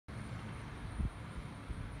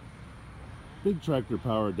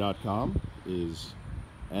Bigtractorpower.com is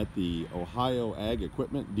at the Ohio Ag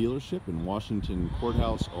Equipment dealership in Washington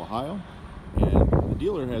Courthouse, Ohio, and the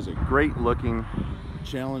dealer has a great looking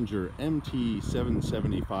Challenger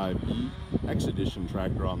MT775E X Edition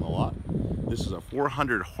tractor on the lot. This is a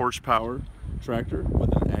 400 horsepower tractor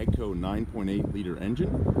with an AGCO 9.8 liter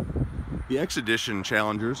engine. The X Edition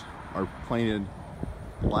Challengers are painted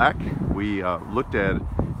black. We looked at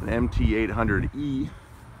an MT800E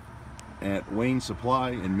at Wayne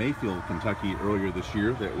Supply in Mayfield, Kentucky earlier this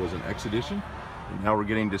year that was an X Edition. And now we're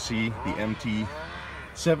getting to see the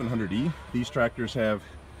MT700E. These tractors have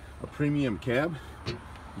a premium cab. You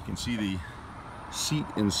can see the seat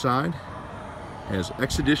inside has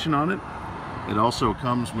X Edition on it. It also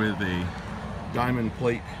comes with a diamond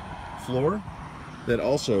plate floor that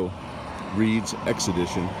also reads X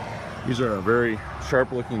Edition. These are a very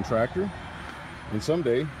sharp looking tractor, and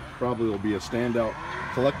someday probably will be a standout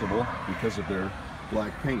collectible because of their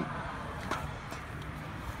black paint.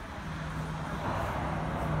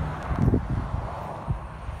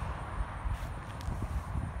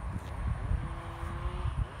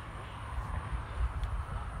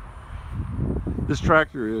 This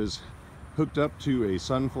tractor is hooked up to a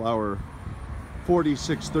Sunflower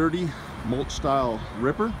 4630 mulch style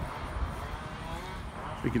ripper.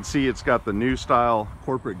 You can see it's got the new style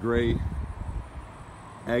corporate gray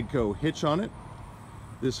AGCO hitch on it.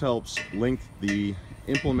 This helps link the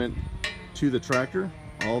implement to the tractor.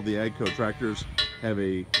 All the AGCO tractors have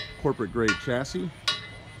a corporate gray chassis,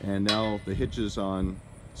 and now the hitches on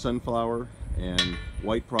Sunflower and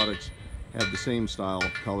White products have the same style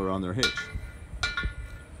color on their hitch.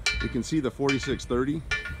 You can see the 4630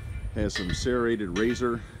 has some serrated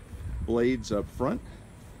razor blades up front,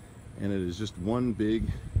 and it is just one big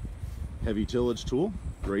heavy tillage tool,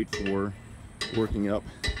 great for working up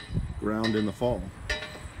ground in the fall.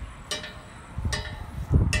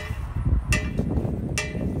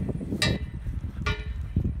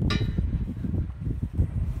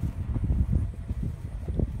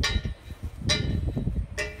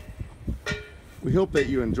 We hope that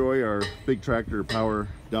you enjoy our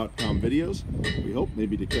Bigtractorpower.com videos. We hope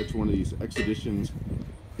maybe to catch one of these X Editions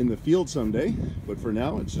in the field someday, but for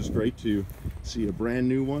now it's just great to see a brand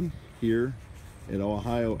new one here at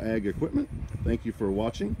Ohio Ag Equipment. Thank you for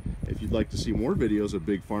watching. If you'd like to see more videos of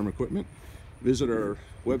big farm equipment, visit our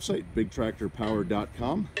website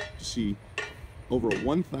Bigtractorpower.com to see over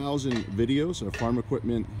 1,000 videos of farm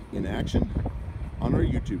equipment in action on our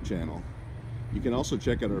YouTube channel. You can also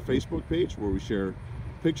check out our Facebook page where we share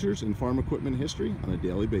pictures and farm equipment history on a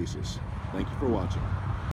daily basis. Thank you for watching.